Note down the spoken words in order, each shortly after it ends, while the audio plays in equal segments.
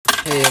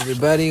Hey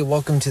everybody,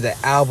 welcome to the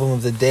album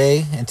of the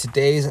day, and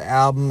today's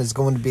album is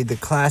going to be the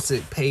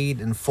classic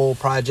Paid in Full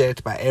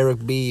project by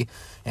Eric B.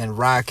 and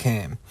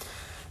Rakim.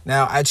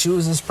 Now, I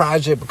choose this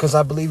project because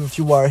I believe if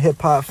you are a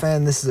hip-hop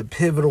fan, this is a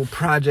pivotal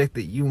project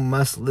that you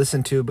must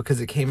listen to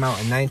because it came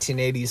out in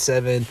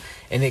 1987,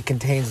 and it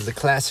contains the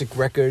classic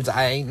records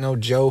I Ain't No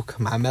Joke,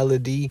 My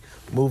Melody,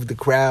 Move the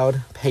Crowd,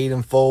 Paid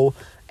in Full,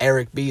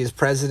 Eric B. is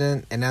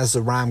President, and as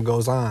the rhyme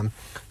goes on.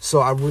 So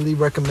I really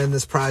recommend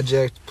this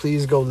project.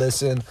 Please go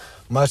listen.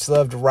 Much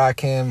love to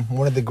Rakim,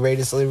 one of the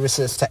greatest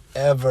lyricists to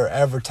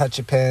ever touch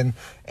a pen.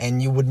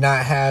 And you would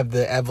not have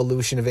the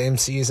evolution of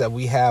MCs that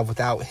we have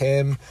without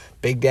him.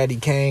 Big Daddy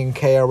Kane,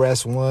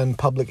 KRS-One,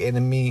 Public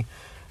Enemy,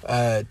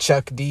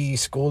 Chuck D,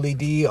 Schoolie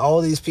D,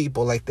 all these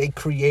people, like, they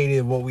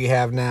created what we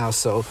have now.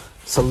 So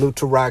salute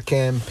to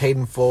Rakim, Paid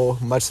in Full.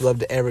 Much love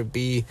to Eric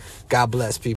B. God bless, people.